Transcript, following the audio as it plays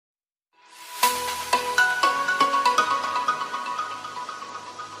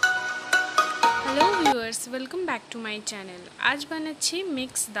Viewers, welcome back to my channel. আজ বানাচ্ছি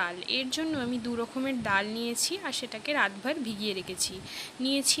mix ডাল। এর জন্য আমি দু রকমের ডাল নিয়েছি আর সেটাকে রাতভর ভিজিয়ে রেখেছি।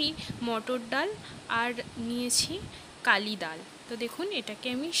 নিয়েছি মটর ডাল আর নিয়েছি কালি ডাল। তো দেখুন, এটাকে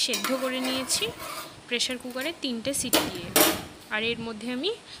আমি সেদ্ধ করে নিয়েছি প্রেসার কুকারে 3টে সিটি দিয়ে। আর এর মধ্যে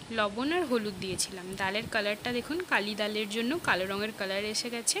আমি লবণ আর হলুদ দিয়েছিলাম। ডালের কালারটা দেখুন, কালি ডালের জন্য কালো রঙের কালার এসে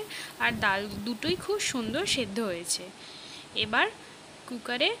গেছে আর ডাল দুটোই খুব সুন্দর সেদ্ধ হয়েছে। এবার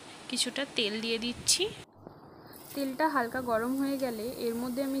কুকারে কিছুটা তেল দিয়ে দিচ্ছি। তেলটা হালকা গরম হয়ে গেলে এর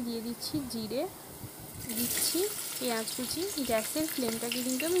মধ্যে আমি দিয়ে দিচ্ছি জিরে, দিচ্ছি পেঁয়াজ কুচি। গ্যাসের ফ্লেমটাকে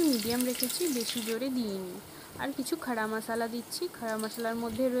কিন্তু আমি মিডিয়াম রেখেছি, বেশি জোরে দিইনি। আর কিছু খাড়া মশলা দিচ্ছি। খাড়া মশলার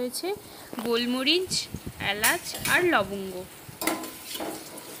মধ্যে রয়েছে গোলমরিচ, এলাচ আর লবঙ্গ।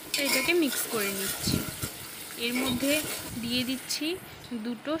 এটাকে মিক্স করে নিচ্ছি। এর মধ্যে দিয়ে দিচ্ছি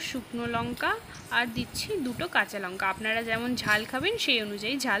 2টো শুকনো লঙ্কা আর দিচ্ছি 2টো কাঁচা লঙ্কা। আপনারা যেমন ঝাল খাবেন সেই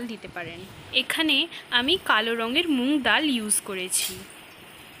অনুযায়ী ঝাল দিতে পারেন। এখানে আমি কালো রঙের মুগ ডাল ইউজ করেছি।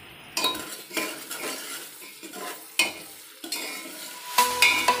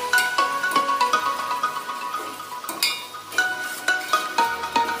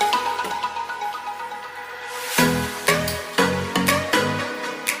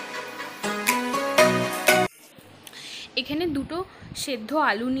 এখানে 2টো সেদ্ধ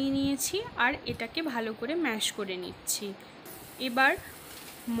আলু নিয়ে নিয়েছি আর এটাকে ভালো করে ম্যাশ করে নিচ্ছি। এবার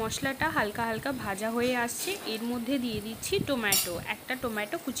মশলাটা হালকা হালকা ভাজা হয়ে আসছে। এর মধ্যে দিয়ে দিচ্ছি টমেটো। একটা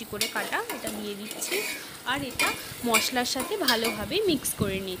টমেটো কুচি করে কাটা, এটা দিয়ে দিচ্ছি আর এটা মশলার সাথে ভালোভাবে মিক্স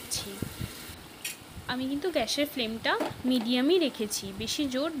করে নিচ্ছি। আমি কিন্তু গ্যাসের ফ্লেমটা মিডিয়ামই রেখেছি, বেশি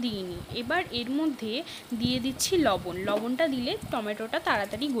জোর দিইনি। এবার এর মধ্যে দিয়ে দিচ্ছি লবণ। লবণটা দিলে টমেটোটা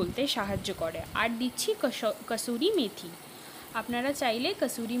তাড়াতাড়ি গলতে সাহায্য করে। আর দিচ্ছি কসুরি মেথি। আপনারা চাইলে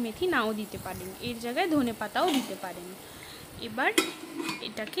কসুরি মেথি নাও দিতে পারেন, এর জায়গায় ধনেপাতাও দিতে পারেন। এবার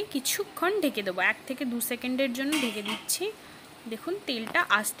এটাকে কিছুক্ষণ ঢেকে দেবো, 1 থেকে 2 সেকেন্ডের জন্য ঢেকে দিচ্ছি। দেখুন, তেলটা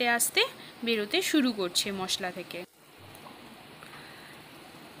আস্তে আস্তে বেরোতে শুরু করছে মশলা থেকে।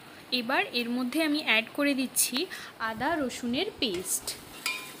 এবার এর মধ্যে আমি অ্যাড করে দিচ্ছি আদা রসুনের পেস্ট।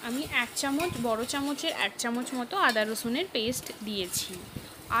 আমি 1 চামচ, বড় চামচের 1 চামচ মতো আদা রসুনের পেস্ট দিয়েছি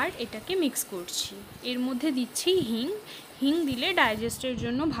আর এটাকে মিক্স করছি। এর মধ্যে দিচ্ছি হিং। হিং দিলে ডাইজেস্টের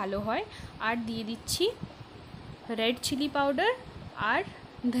জন্য ভালো হয়। আর দিয়ে দিচ্ছি রেড চিলি পাউডার আর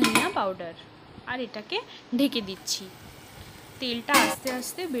ধনিয়া পাউডার। আর এটাকে ঢেকে দিচ্ছি। তেলটা আস্তে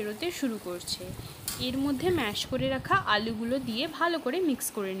আস্তে বেরোতে শুরু করছে। এর মধ্যে ম্যাশ করে রাখা আলুগুলো দিয়ে ভালো করে মিক্স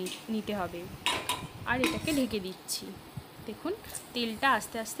করে নিতে হবে। আর এটাকে ঢেকে দিচ্ছি। দেখুন, তেলটা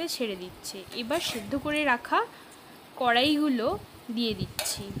আস্তে আস্তে ছেড়ে দিচ্ছে। এবার সেদ্ধ করে রাখা কড়াইগুলো দিয়ে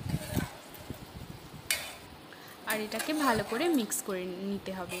দিচ্ছি আর এটাকে ভালো করে মিক্স করে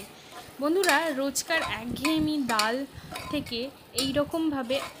নিতে হবে। বন্ধুরা, রোজকার একঘেয়েমি ডাল থেকে এই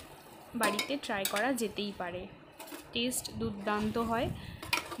রকমভাবে বাড়িতে ট্রাই করা যেতেই পারে। টেস্ট দুর্দান্ত হয়।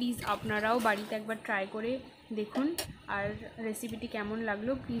 প্লিজ আপনারাও বাড়িতে একবার ট্রাই করে দেখুন। আর রেসিপিটি কেমন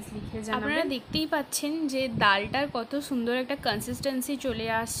লাগলো প্লিজ লিখে জানাবেন। আপনারা দেখতেই পাচ্ছেন যে ডালটার কত সুন্দর একটা কনসিস্টেন্সি চলে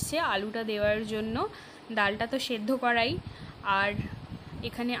আসছে আলুটা দেওয়ার জন্য। ডালটা তো সেদ্ধ করাই আর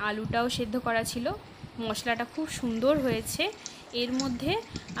এখানে আলুটাও সেদ্ধ করা ছিল। মশলাটা খুব সুন্দর হয়েছে। এর মধ্যে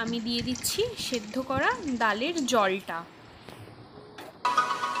আমি দিয়ে দিচ্ছি সেদ্ধ করা ডালের জলটা।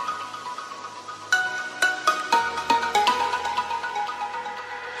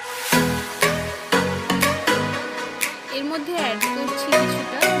 এর মধ্যে অ্যাড করছি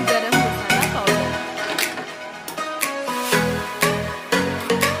কিছুটা গরম মশলা পাউডার।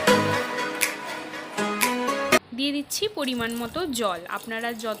 দিয়ে দিচ্ছি পরিমাণ মতো জল। আপনারা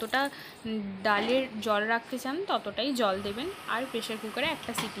যতটা ডালের জল রাখতে চান ততটাই জল দেবেন। আর প্রেসার কুকারে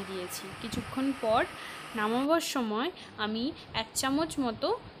একটা সিটি দিয়েছি। কিছুক্ষণ পর নামাবার সময় আমি 1 চামচ মতো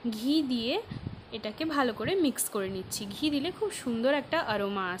ঘি দিয়ে এটাকে ভালো করে মিক্স করে নিচ্ছি। ঘি দিলে খুব সুন্দর একটা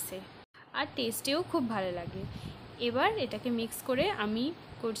অ্যারোমা আসে আর টেস্টেও খুব ভালো লাগে। এবার এটাকে মিক্স করে আমি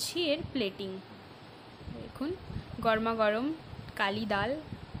করছি এর প্লেটিং। দেখুন, গরমা গরম কালি ডাল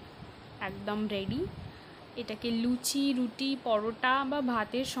একদম রেডি। এটাকে লুচি, রুটি, পরোটা বা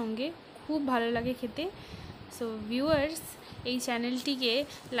ভাতের সঙ্গে খুব ভালো লাগে খেতে। সো ভিউয়ার্স, এই চ্যানেলটিকে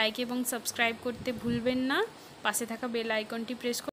লাইক এবং সাবস্ক্রাইব করতে ভুলবেন না। পাশে থাকা বেল আইকনটি প্রেস